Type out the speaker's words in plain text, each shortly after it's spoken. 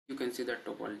You can see that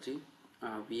topology.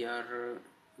 We are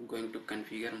going to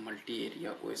configure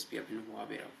multi-area Ospf in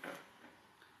Huawei router.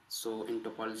 So in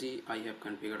topology, I have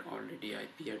configured already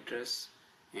IP address,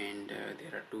 and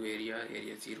there are two area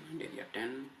 0 and area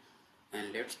 10,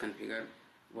 and let's configure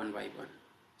one by one.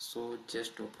 So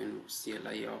just open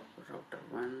CLI of router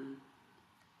 1,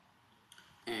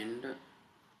 and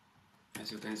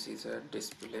as you can see the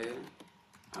display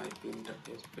IP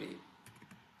interface brief.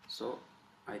 So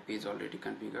IP is already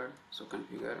configured, so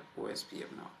configure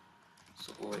Ospf now.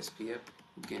 So Ospf,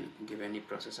 you can give any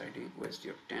process ID,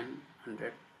 Ospf 10,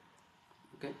 100,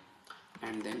 okay,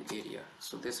 and then area.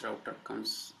 So this router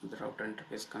comes, the router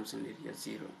interface comes in area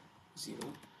 0, 0,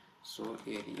 so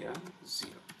area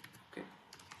 0, okay,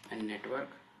 and network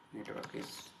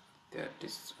is, there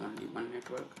is only one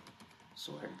network,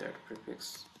 so add that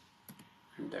prefix,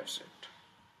 and that's it.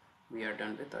 We are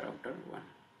done with the router 1.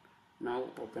 Now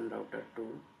open router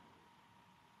 2,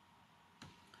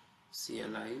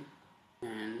 CLI,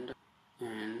 and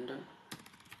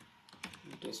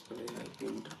display IP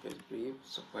interface brief.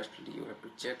 So firstly you have to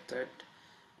check that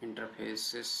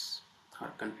interfaces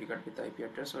are configured with IP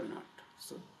address or not.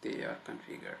 So they are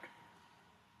configured.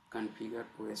 Configure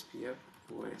Ospf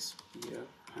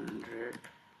 100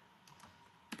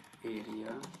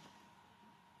 area.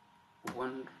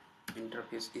 One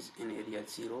interface is in area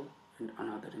 0 and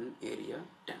another in area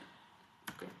 10.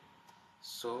 Okay,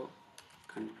 so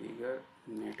configure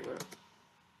network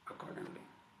accordingly.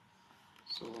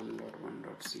 So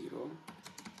 1.1.0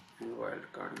 and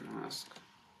wildcard mask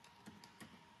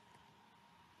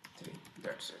 3.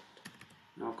 That's it.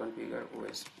 Now configure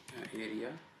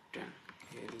area 10.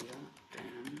 Area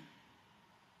 10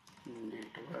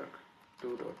 network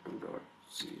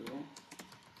 2.2.0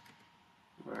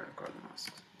 wildcard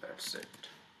mask. That's it.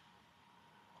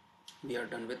 We are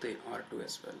done with the R2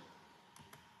 as well.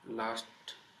 Last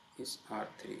is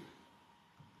R3.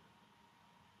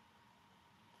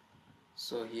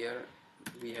 So here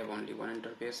we have only one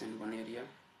interface in one area.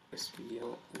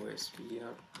 Ospf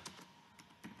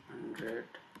 100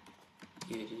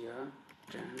 area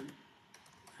 10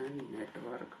 and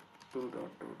network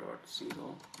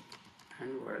 2.2.0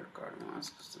 and wildcard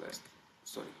mask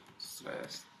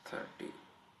 /30.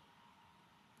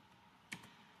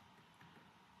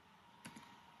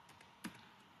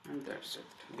 And that's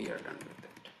it. We are done with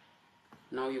it.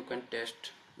 Now you can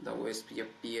test the Ospf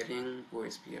peering,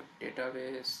 Ospf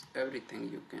database, everything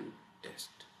you can test,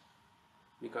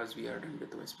 because we are done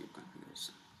with Ospf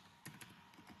configuration.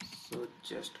 So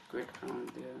just quit from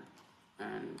there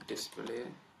and display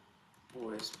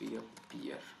Ospf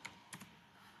peer.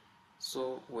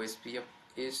 So Ospf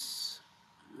is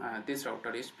this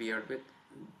router is paired with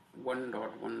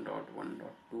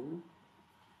 1.1.1.2,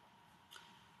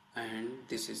 and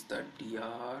this is the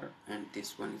DR and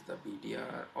this one is the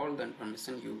BDR. All the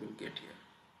information you will get here.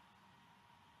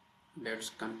 Let's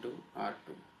come to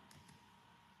R2.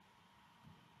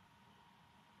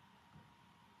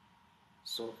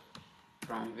 So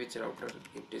from which router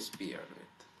it is paired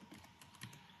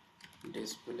with?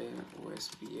 Display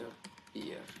Ospf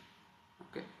peer.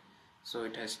 Okay, so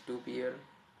it has two peer.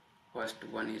 First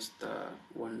one is the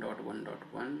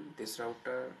 1.1.1, this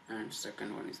router, and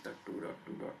second one is the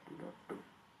 2.2.2.2.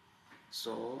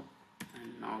 So,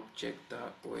 and now check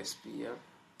the Ospf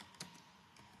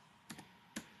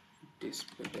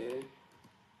display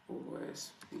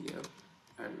Ospf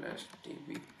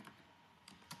LSTB.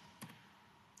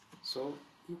 So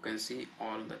you can see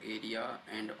all the area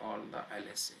and all the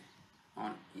LSA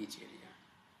on each area.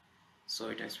 So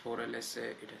it has 4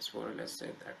 LSA, it has 4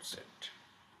 LSA, that's it.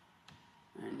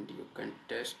 And you can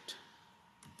test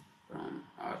from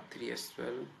R3 as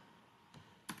well.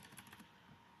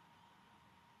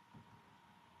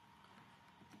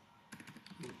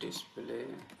 Display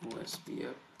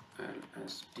Ospf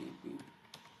LSTB.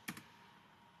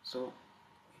 So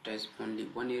it has only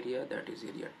one area, that is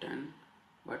area 10,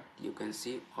 but you can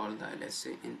see all the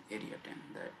LSA in area 10,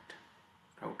 that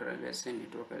router LSA,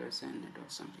 network LSA, and network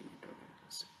something network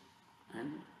LSA.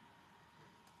 And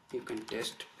you can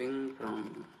test ping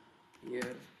from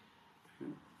here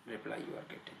and reply you are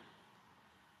getting.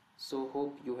 So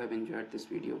hope you have enjoyed this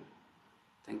video.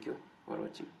 Thank you for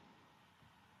watching.